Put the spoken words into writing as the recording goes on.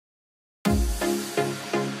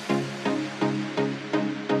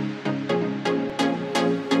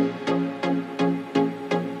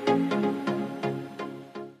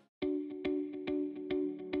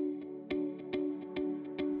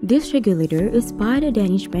This regulator is by the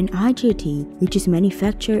Danish brand IGT, which is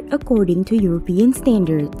manufactured according to European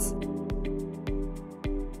standards.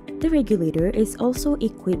 The regulator is also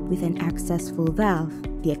equipped with an access flow valve.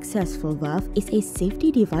 The access flow valve is a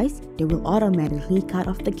safety device that will automatically cut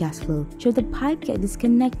off the gas flow should the pipe get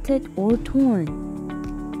disconnected or torn.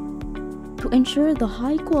 To ensure the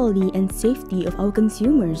high quality and safety of our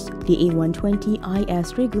consumers, the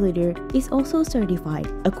A120IS regulator is also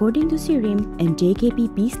certified according to SIRIM and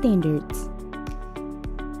JKPP Standards.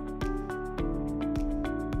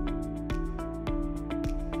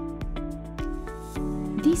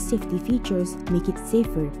 These safety features make it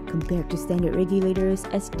safer compared to standard regulators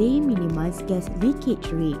as they minimize gas leakage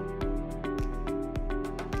rate.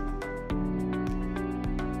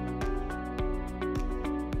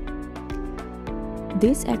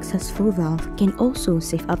 This access flow valve can also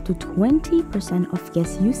save up to 20% of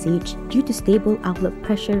gas usage due to stable outlet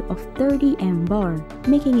pressure of 30 mbar,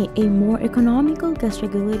 making it a more economical gas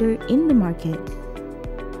regulator in the market.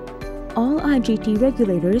 All IGT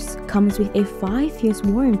regulators comes with a 5-year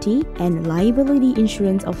warranty and liability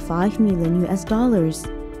insurance of $5 million.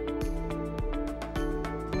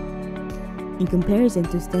 In comparison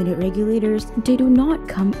to standard regulators, they do not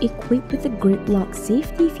come equipped with a grip lock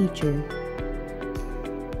safety feature.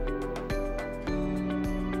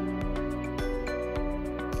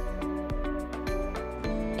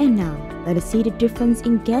 And now, let us see the difference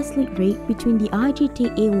in gas leak rate between the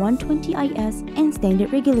IGT A120IS and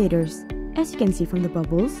standard regulators. As you can see from the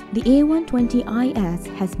bubbles, the A120IS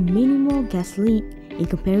has minimal gas leak in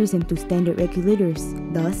comparison to standard regulators,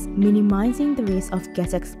 thus minimizing the risk of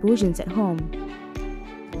gas explosions at home.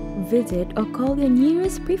 Visit or call your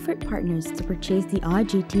nearest preferred partners to purchase the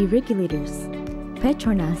IGT regulators.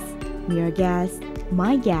 Petronas, Miragas,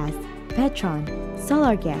 MyGas, Petron,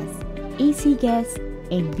 Solar Gas, AC Gas,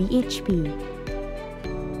 and BHP.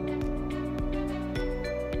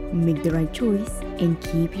 Make the right choice and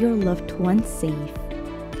keep your loved ones safe.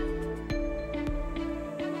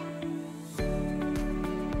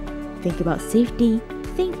 Think about safety,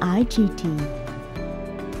 think IGT.